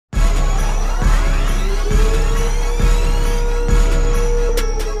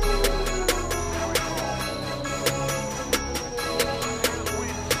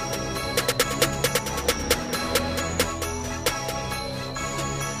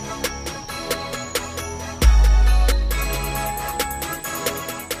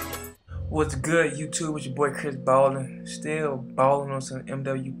What's good, YouTube? It's your boy Chris Ballin. Still balling on some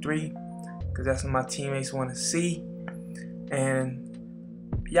MW3 because that's what my teammates want to see.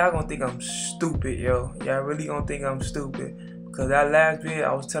 And y'all gonna think I'm stupid, yo. Y'all really gonna think I'm stupid because that last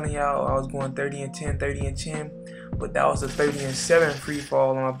video I was telling y'all I was going 30 and 10, 30 and 10, but that was a 30 and 7 free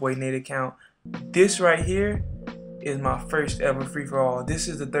fall on my boy Nate account. This right here is my first ever free for all. This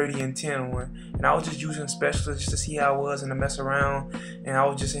is the 30 and 10 one, and I was just using specialists just to see how it was and to mess around. And I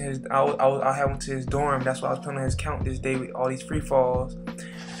was just in his, I had went to his dorm. That's why I was playing on his count this day with all these free falls.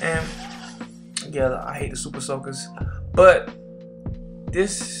 And yeah, I hate the super soakers, but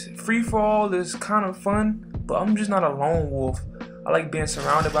this free for all is kind of fun. But I'm just not a lone wolf. I like being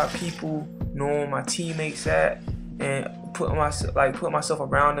surrounded by people, knowing where my teammates at, and put myself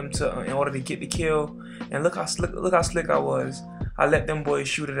around them in order to get the kill. And look how slick I was. I let them boys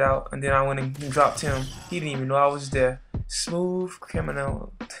shoot it out, and then I went and dropped him. He didn't even know I was there. Smooth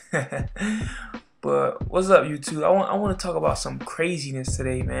criminal. But what's up, YouTube? I want to talk about some craziness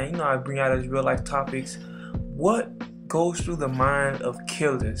today, man. You know I bring out these real life topics. What goes through the mind of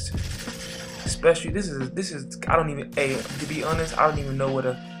killers? Especially this is I don't even, to be honest, I don't even know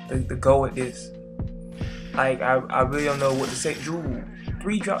where to go with this. Like I really don't know what to say. Drew,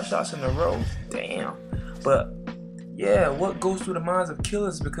 3 drop shots in a row. Damn. But yeah, what goes through the minds of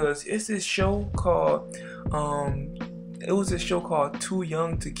killers? Because it's this show called it was this show called Too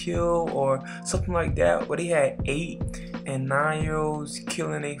Young to Kill or something like that, where they had 8 and 9-year-olds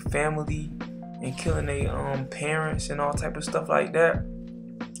killing their family and killing their parents and all type of stuff like that.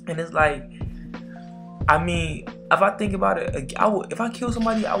 And it's like, I mean, if I think about it, if I kill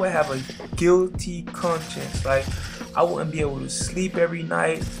somebody, I would have a guilty conscience. Like, I wouldn't be able to sleep every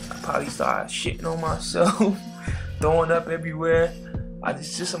night. I'd probably start shitting on myself, throwing up everywhere.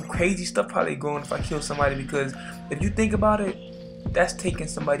 It's just some crazy stuff probably going if I kill somebody, because if you think about it, that's taking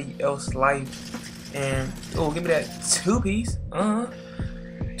somebody else's life. And oh, give me that 2-piece.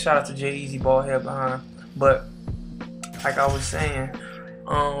 Shout out to Jay Easy ball head behind. But like I was saying,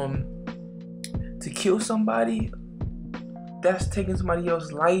 to kill somebody, that's taking somebody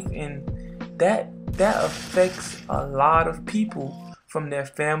else's life, and that affects a lot of people, from their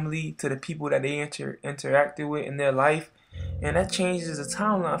family to the people that they interacted with in their life. And that changes the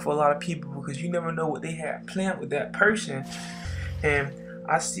timeline for a lot of people, because you never know what they had planned with that person. And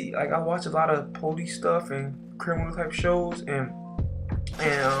I see, like, I watch a lot of police stuff and criminal type shows and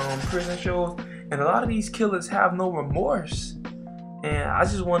prison shows, and a lot of these killers have no remorse. And I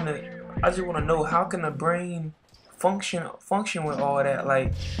just want to know, how can the brain function with all that?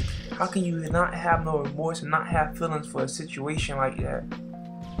 Like, how can you not have no remorse and not have feelings for a situation like that?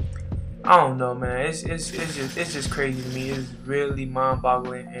 I don't know, man. It's just crazy to me. It's really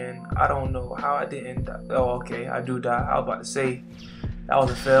mind-boggling, and I don't know how I didn't die. Oh, okay, I do die. I was about to say that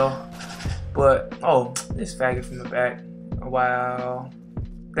was a fail, but oh, this faggot from the back. Wow.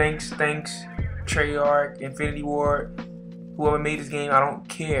 Thanks, Treyarch, Infinity Ward, whoever made this game. I don't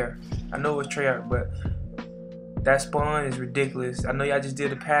care. I know it's Treyarch, but that spawn is ridiculous. I know y'all just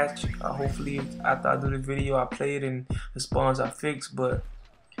did a patch. Hopefully, after I do this video, I play it and the spawns are fixed. But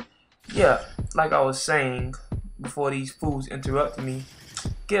yeah, like I was saying before these fools interrupted me,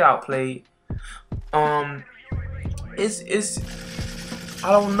 get outplayed. It's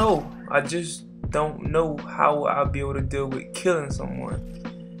I don't know. I just don't know how I'll be able to deal with killing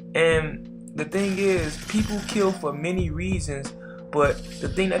someone. And the thing is, people kill for many reasons, but the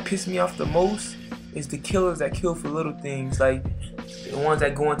thing that pissed me off the most is the killers that kill for little things, like the ones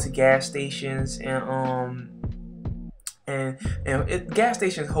that go into gas stations and gas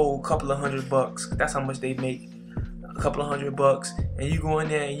stations hold a couple of $100. That's how much they make, a couple of $100. And you go in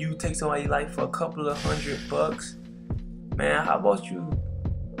there and you take somebody's life for a couple of $100. Man, how about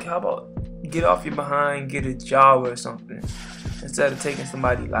get off your behind, get a job or something, instead of taking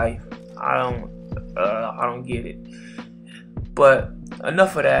somebody's life? I don't get it. But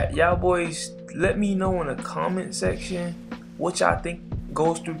enough of that. Y'all boys, let me know in the comment section what y'all think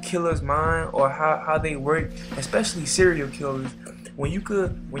goes through killers' mind, or how they work, especially serial killers. When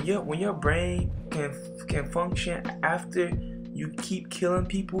your brain can function after you keep killing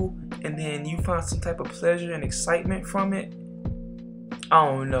people, and then you find some type of pleasure and excitement from it. I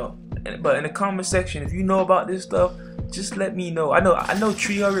don't know. But in the comment section, if you know about this stuff, just let me know. I know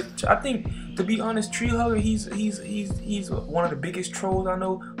Tree Hugger. I think, to be honest, Tree Hugger, he's one of the biggest trolls I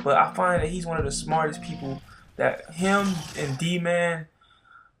know. But I find that he's one of the smartest people. That him and D-Man,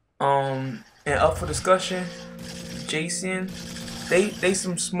 and Up for Discussion, Jason, they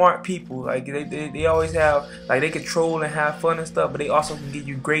some smart people. Like they always have, like, they can troll and have fun and stuff, but they also can give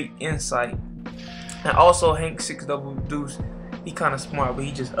you great insight. And also Hank 6 Double Deuce, He kind of smart, but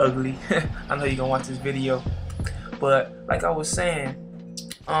he just ugly. I know you gonna watch this video. But like I was saying,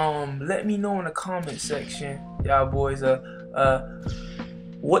 let me know in the comment section, y'all boys,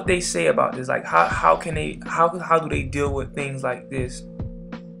 what they say about this. Like how do they deal with things like this?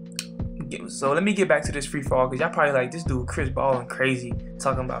 So let me get back to this free for all, because y'all probably like, this dude Chris ballin crazy,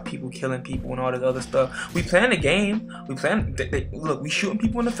 talking about people killing people and all this other stuff. We playing the game. We playing. Look, we shooting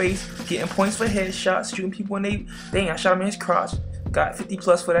people in the face, getting points for headshots, shooting people in they. Dang, I shot him in his crotch. Got 50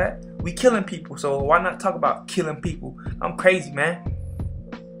 plus for that. We killing people. So why not talk about killing people? I'm crazy, man.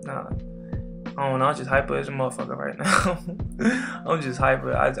 Nah, I don't know. I'm just hyper as a motherfucker right now. I'm just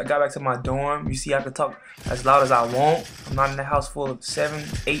hyper. I got back to my dorm. You see, I can talk as loud as I want. I'm not in a house full of 7,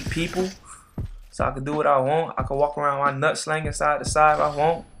 8 people, so I can do what I want. I can walk around my nut slinging side to side if I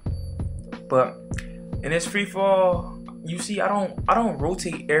want. But in this free fall, you see, I don't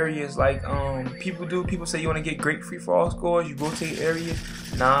rotate areas like people do. People say you want to get great free for all scores, you rotate areas.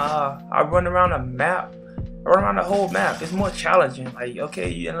 Nah, I run around a map. I run around the whole map. It's more challenging. Like, okay,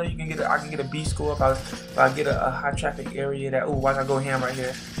 you know, you can I can get a B score if I get a high traffic area that, oh, why can't I go ham right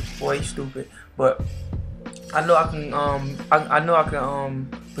here? Boy, you stupid. But I know I can I know I can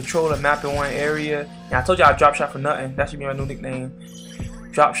patrol the map in one area. And I told you I drop shot for nothing. That should be my new nickname.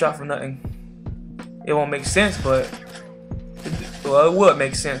 Drop shot for nothing. It won't make sense, but well, it would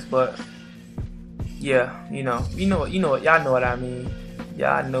make sense, but yeah, you know what, y'all know what I mean.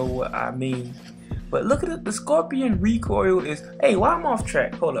 Y'all know what I mean. But look at it, the Scorpion recoil is, hey, why I'm off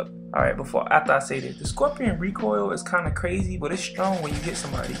track? Hold up. Alright, after I say this, the Scorpion recoil is kind of crazy, but it's strong when you hit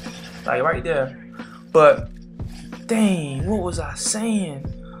somebody. Like right there. But dang, what was I saying?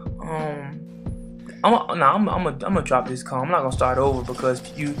 I'm gonna drop this calm. I'm not gonna start over, because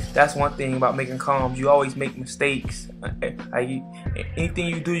that's one thing about making calms. You always make mistakes. Like anything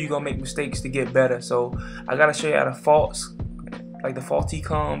you do, you're gonna make mistakes to get better. So I gotta show you how the faults, like the faulty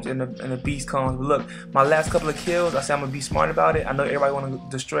comms and the beast comms. But look, my last couple of kills, I said I'm gonna be smart about it. I know everybody wanna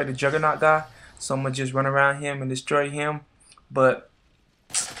destroy the Juggernaut guy, so I'm gonna just run around him and destroy him. But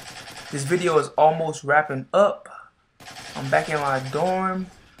this video is almost wrapping up. I'm back in my dorm.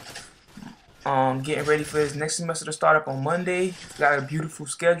 Getting ready for this next semester to start up on Monday. Got a beautiful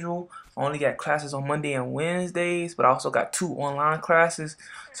schedule. I only got classes on Monday and Wednesdays, but I also got 2 online classes,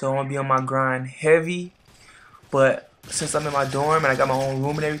 so I'm gonna be on my grind heavy. But since I'm in my dorm and I got my own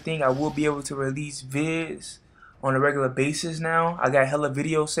room and everything, I will be able to release vids on a regular basis now. I got hella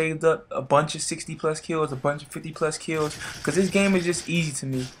videos saved up, a bunch of 60 plus kills, a bunch of 50 plus kills, because this game is just easy to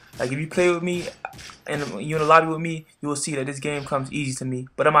me. Like if you play with me and you're in the lobby with me, you will see that this game comes easy to me.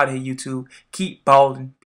 But I'm out of here, YouTube. Keep balling.